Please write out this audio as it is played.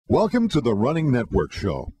Welcome to the Running Network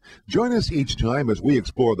Show. Join us each time as we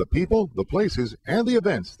explore the people, the places, and the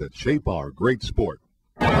events that shape our great sport.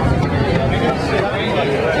 It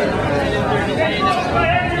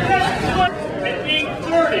being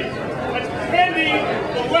 30, but pending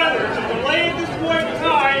the weather. It's a delay at this point in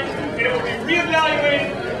time, and it will be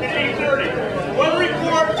reevaluated at 8:30. The weather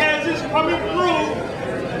report has this coming through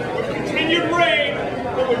with continued rain,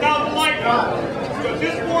 but without the lightning. So at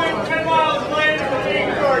this point, 10 miles later, it's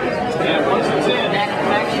 8:30. Yeah, once it's in.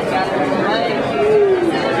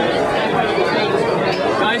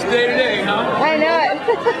 Nice day today, huh? I know it.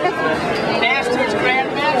 Masters,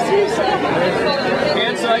 Grandmasters.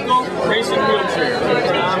 Hand cycle, racing wheelchair.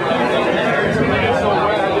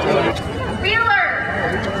 Wheeler,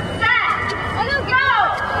 set, and go!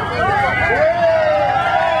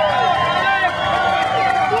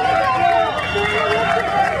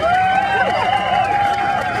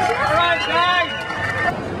 All right, guys.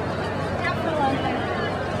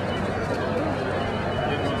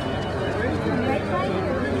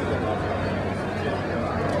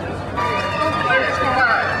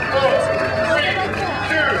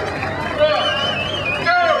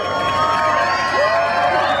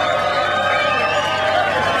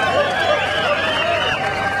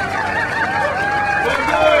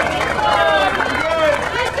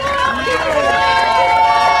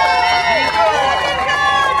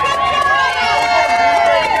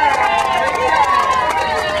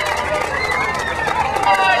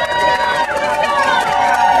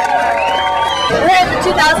 We're at the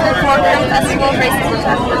 2004 Crim Festival of Races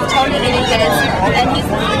with Tony Iniguez, and he's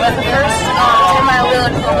the first 10-mile wheeler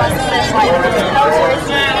to go across the finish line. How was your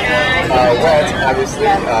race? Well, obviously,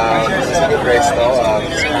 this is a good race though.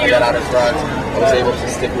 I got out in front. I was able to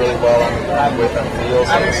stick really well on the wheels,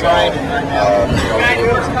 and so able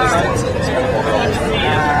to some distance and just kind of hold it on.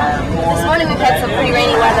 This morning we've had some pretty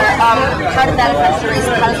rainy weather. How did that affect your race?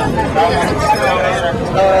 How does that affect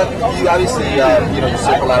You obviously, you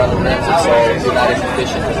circle out on the rims, and so you're not as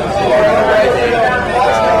efficient as you are on a ride day.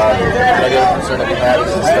 The other concern that we had was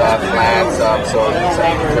just flats, so it's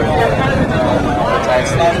tight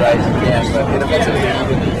stage right as you can, but it affects it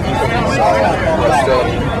evenly, so we're still an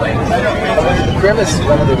even playing field. Crim is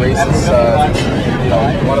one of the races,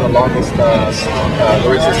 one of the longest races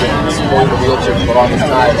that supported the wheelchair for the longest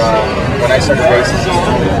time. When I started racing, this was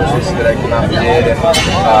one of the first races that I came out and did, and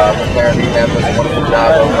McLaren Rehab does a wonderful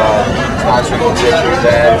job of sponsoring the wheelchair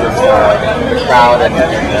event, and the crowd and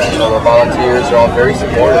the volunteers are all very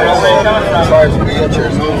supportive. So as far as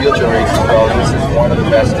wheelchair races go, this is one of the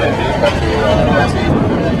best in the country.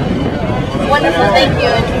 Wonderful, thank you,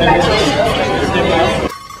 and congratulations.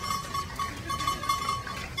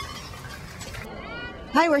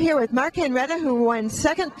 Hi, we're here with Mark Henretta, who won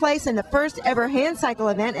second place in the first ever hand cycle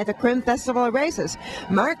event at the Crim Festival of Races.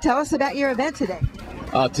 Mark, tell us about your event today.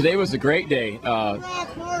 Today was a great day.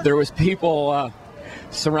 There was people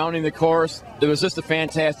surrounding the course. It was just a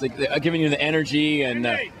fantastic, giving you the energy, and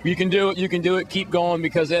you can do it, keep going,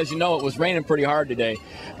 because as you know, it was raining pretty hard today.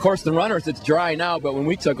 Of course, the runners, it's dry now, but when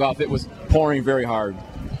we took off, it was pouring very hard.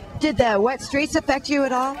 Did the wet streets affect you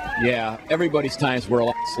at all? Yeah, everybody's times were a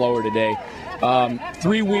lot slower today.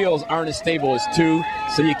 3 wheels aren't as stable as 2,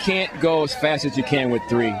 so you can't go as fast as you can with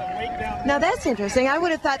 3. Now that's interesting. I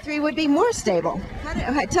would have thought 3 would be more stable.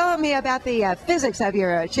 Tell me about the physics of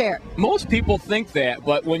your chair. Most people think that,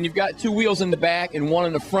 but when you've got 2 wheels in the back and 1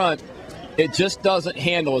 in the front, it just doesn't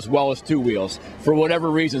handle as well as 2 wheels. For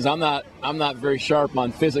whatever reasons, I'm not very sharp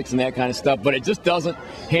on physics and that kind of stuff, but it just doesn't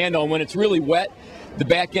handle. When it's really wet, the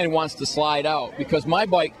back end wants to slide out, because my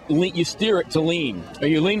bike, you steer it to lean, or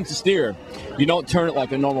you lean to steer. You don't turn it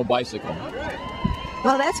like a normal bicycle.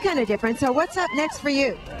 Well, that's kind of different. So what's up next for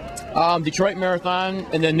you? Detroit Marathon,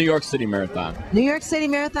 and then New York City Marathon. New York City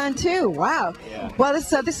Marathon too. Wow. Yeah. Well,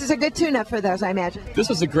 this is a good tune-up for those, I imagine. This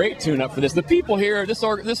is a great tune-up for this. The people here, this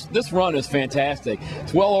run is fantastic.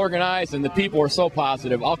 It's well organized, and the people are so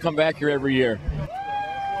positive. I'll come back here every year.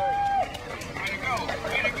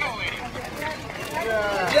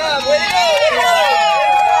 Good job, way to go!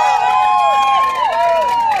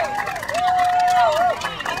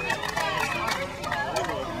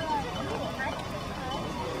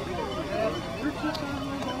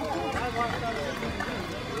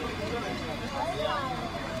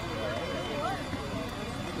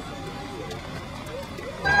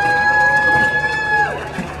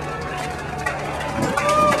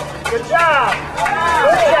 Good job!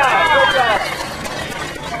 Good job! Good job!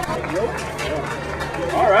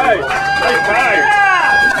 All right. Nice time.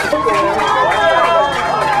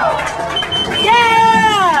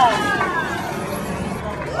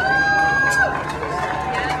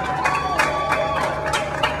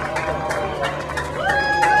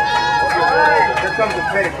 comes the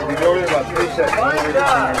finish. We'll be over in about 3 seconds. Nice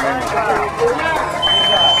job. Nice job.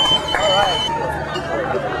 All right.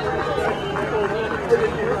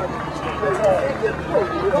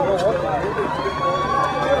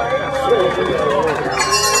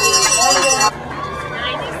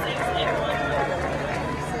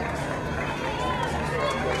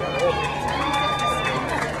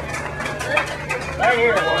 Right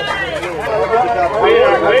here.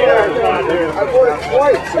 I bought it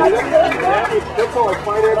twice. That's how I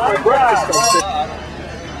finance my breakfast.